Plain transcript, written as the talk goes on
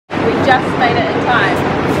we just made it in time.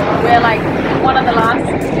 We're like one of the last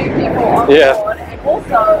few people on board, and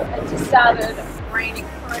also it just started raining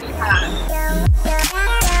pretty hard.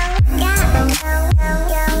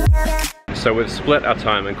 So we've split our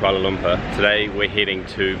time in Kuala Lumpur. Today we're heading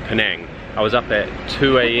to Penang. I was up at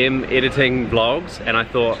 2 AM editing vlogs, and I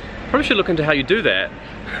thought, probably should look into how you do that.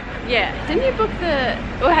 Yeah, didn't you book the...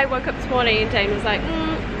 Well, I woke up this morning and Dane was like,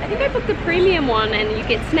 I think I booked the premium one and you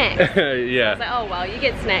get snacks. Yeah. I was like, oh well, you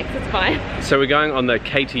get snacks, it's fine. So we're going on the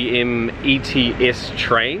KTM ETS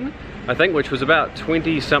train, I think, which was about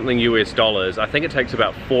 20 something US dollars. I think it takes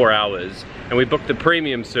about 4 hours. And we booked the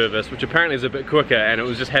premium service, which apparently is a bit quicker, and it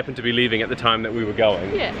was just happened to be leaving at the time that we were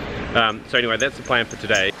going. Yeah. So anyway, that's the plan for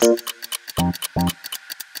today.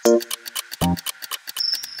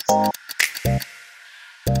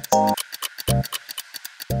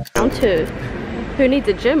 Round 2. Who needs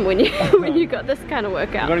a gym when you got this kind of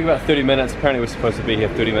workout? We've got about 30 minutes. Apparently we're supposed to be here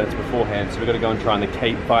 30 minutes beforehand, so we've got to go and try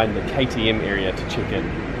and find the KTM area to check in.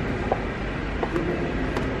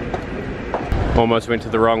 Almost went to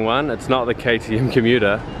the wrong one. It's not the KTM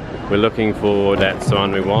commuter. We're looking for that's the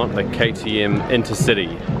one we want, the KTM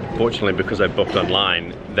Intercity. Fortunately, because I booked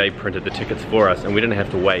online, they printed the tickets for us and we didn't have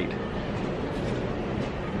to wait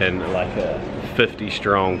in like a 50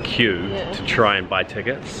 strong queue to try and buy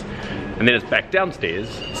tickets. And then it's back downstairs.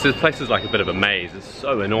 So this place is like a bit of a maze. It's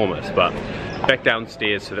so enormous, but back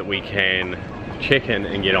downstairs so that we can check in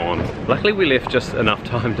and get on. Luckily we left just enough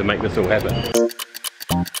time to make this all happen.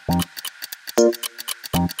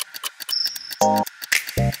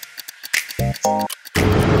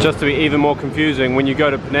 Just to be even more confusing, when you go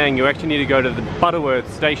to Penang, you actually need to go to the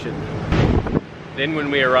Butterworth station. Then when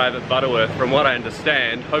we arrive at Butterworth, from what I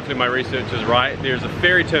understand, hopefully my research is right, there's a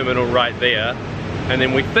ferry terminal right there, and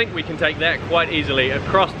then we think we can take that quite easily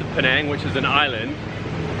across to Penang, which is an island,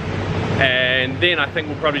 and then I think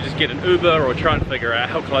we'll probably just get an Uber or try and figure out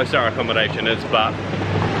how close our accommodation is, but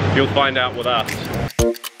you'll find out with us.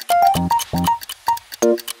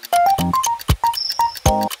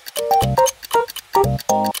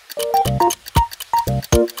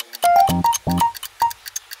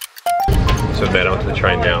 Bed onto the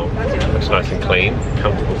train now. Looks nice and clean,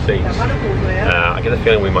 comfortable seats. I get the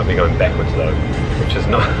feeling we might be going backwards though, which is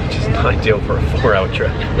not ideal for a 4-hour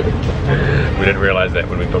trip. We didn't realise that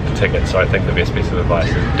when we booked the ticket, so I think the best piece of advice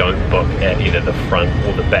is don't book at either the front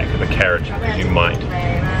or the back of the carriage, because you might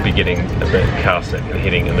be getting a bit car sick and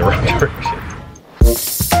heading in the wrong direction.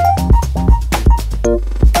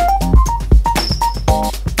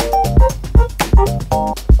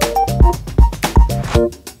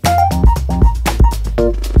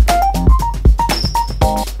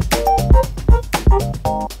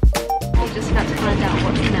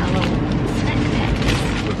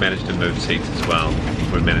 Managed to move seats as well.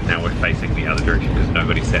 Now we're facing the other direction because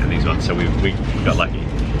nobody sat in these ones, so we got lucky.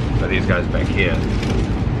 But these guys back here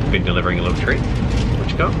have been delivering a little treat. What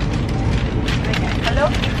you got? Hello?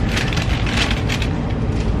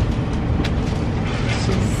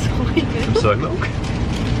 Some soy milk.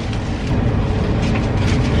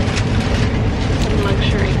 Some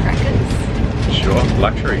luxury crackers. Sure,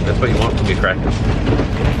 luxury. That's what you want from your crackers.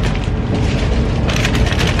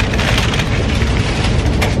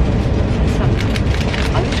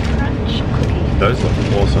 Those look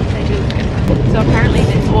awesome. They do look good. So apparently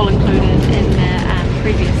that's all included in the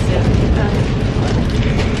previous service.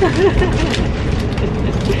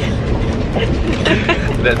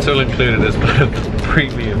 That's all included as part of the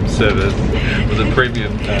premium service. Was it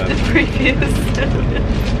premium? The previous.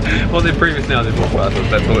 Well, they're previous now, they're more classes.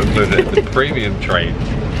 That's all included. It's the premium train,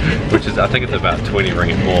 which is, I think it's about 20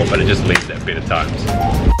 ringgit more, but it just leaves at better times.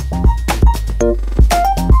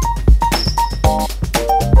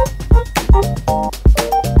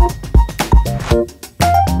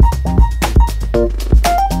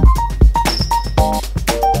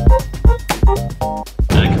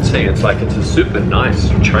 It's a super nice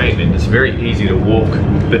train and it's very easy to walk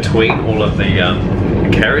between all of the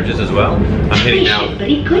carriages as well. I'm heading now to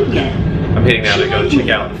go and check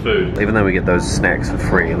out the food. Even though we get those snacks for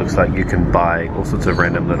free, it looks like you can buy all sorts of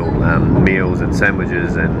random little meals and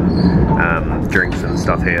sandwiches and drinks and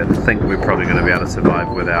stuff here. I think we're probably going to be able to survive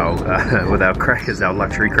with our crackers, our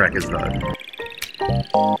luxury crackers though.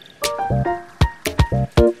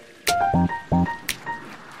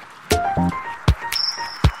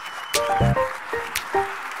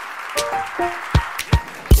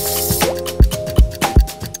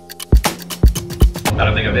 I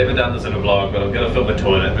don't think I've ever done this in a vlog, but I'm going to film the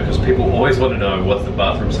toilet because people always want to know what's the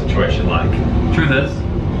bathroom situation like. Truth is,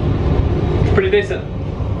 it's pretty decent.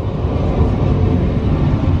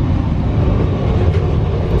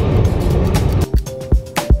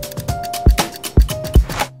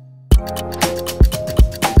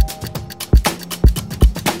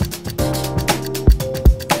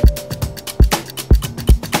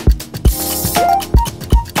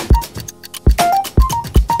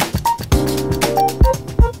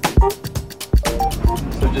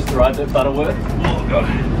 arrived at Butterworth. Oh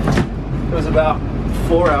god. It was about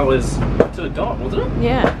 4 hours to the dot, wasn't it?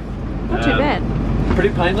 Yeah, not too bad.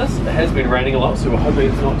 Pretty painless. It has been raining a lot, so we're hoping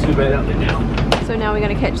it's not too bad out there now. So now we're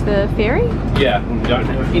going to catch the ferry? Yeah, we don't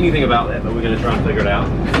know anything about that, but we're going to try and figure it out.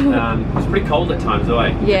 It's pretty cold at times though,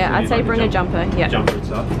 eh? Yeah, I'd say bring a jumper. Yeah. Jumper and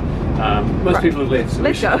stuff. Most people have left. So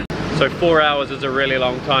let's go. So 4 hours is a really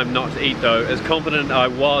long time not to eat though. As confident I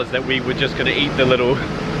was that we were just going to eat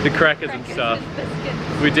the crackers and stuff,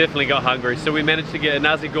 we definitely got hungry. So we managed to get a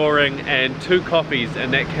nasi goreng and 2 coffees,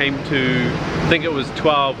 and that came to, I think it was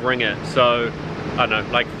 12 ringgit. So I don't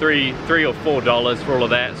know, like $3 or $4 for all of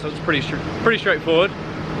that. So it's pretty straightforward.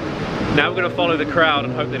 Now we're going to follow the crowd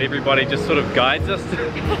and hope that everybody just sort of guides us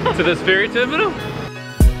to this ferry terminal.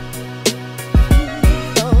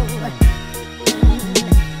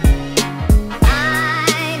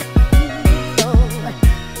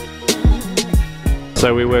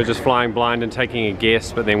 So we were just flying blind and taking a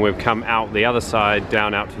guess, but then we've come out the other side,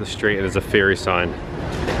 down out to the street, and there's a ferry sign.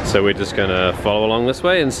 So we're just gonna follow along this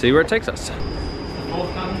way and see where it takes us.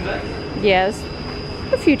 Yes,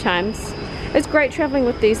 a few times. It's great traveling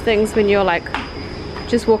with these things when you're like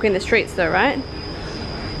just walking the streets though, right?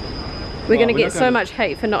 We're gonna get so much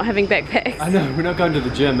hate for not having backpacks. I know, we're not going to the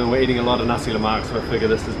gym and we're eating a lot of nasi lemak, so I figure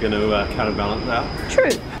this is gonna counterbalance that. True.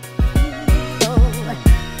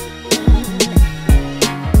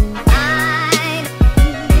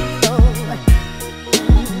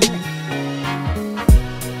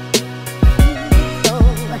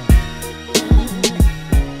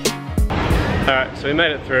 Alright, so we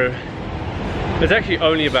made it through. It's actually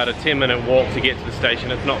only about a 10-minute walk to get to the station.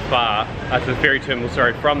 It's not far, to the ferry terminal,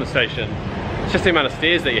 sorry, from the station. It's just the amount of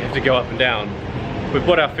stairs that you have to go up and down. We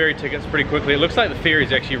bought our ferry tickets pretty quickly. It looks like the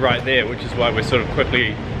ferry's actually right there, which is why we're sort of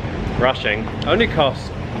quickly rushing. It only costs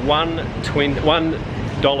 $1.20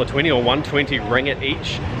 or 120 ringgit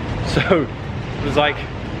each. So it was like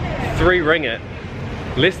 3 ringgit,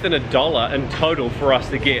 less than $1 in total for us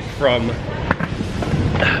to get from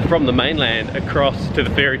the mainland across to the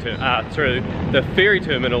ferry through the ferry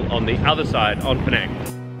terminal on the other side on Penang.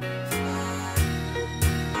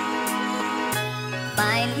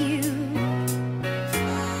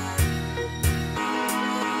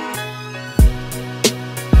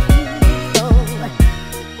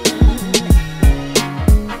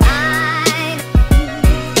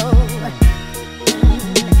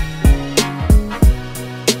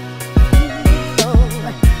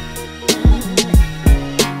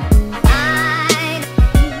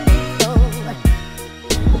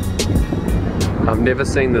 I've never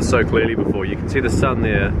seen this so clearly before. You can see the sun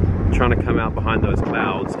there trying to come out behind those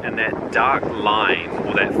clouds, and that dark line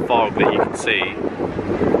or that fog that you can see,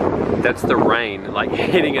 that's the rain like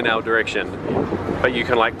heading in our direction. But you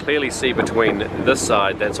can like clearly see between this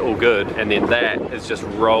side, that's all good, and then that is just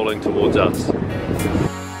rolling towards us.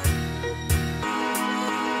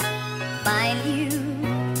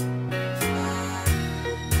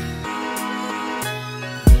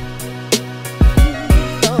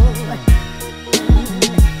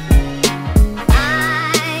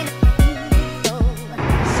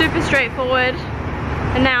 Straightforward,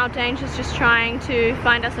 and now Danger's just trying to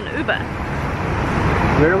find us an Uber.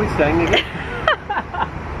 Where are we staying again?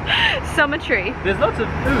 Cemetery. There's lots of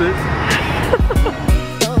Ubers.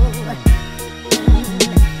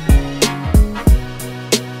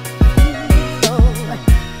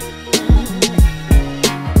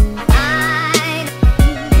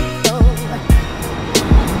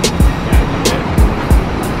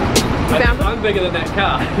 I'm bigger than that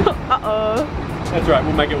car. Uh-oh. That's right,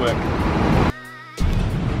 we'll make it work.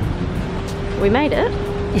 We made it.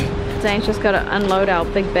 Dane's just got to unload our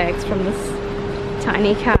big bags from this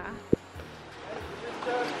tiny car.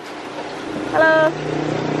 Hello.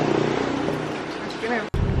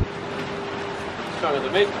 Stronger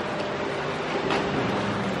than me.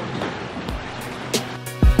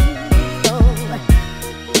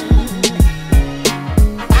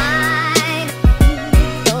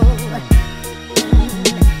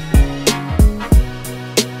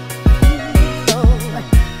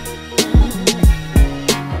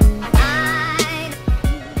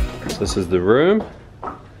 This is the room.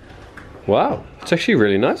 Wow, it's actually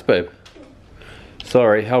really nice, babe.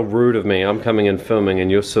 Sorry, how rude of me. I'm coming in filming and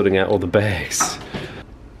you're sorting out all the bags.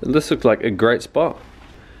 This looks like a great spot.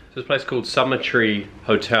 This place called Cemetery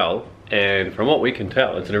Hotel, and from what we can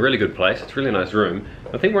tell, it's in a really good place. It's a really nice room.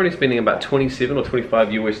 I think we're only spending about 27 or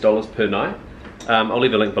 25 US dollars per night. I'll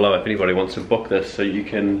leave a link below if anybody wants to book this so you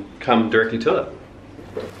can come directly to it.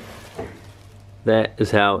 That is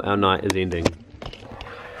how our night is ending.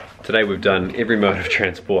 Today we've done every mode of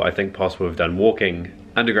transport I think possible. We've done walking,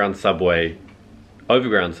 underground subway,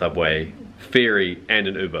 overground subway, ferry, and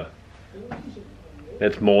an Uber.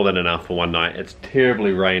 That's more than enough for one night. It's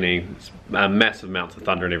terribly raining, it's, massive amounts of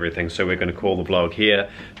thunder and everything, so we're going to call the vlog here.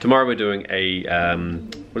 Tomorrow we're doing a,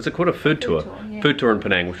 what's it called, a food tour? Yeah. Food tour in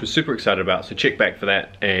Penang, which we're super excited about, so check back for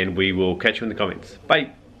that, and we will catch you in the comments.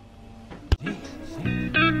 Bye!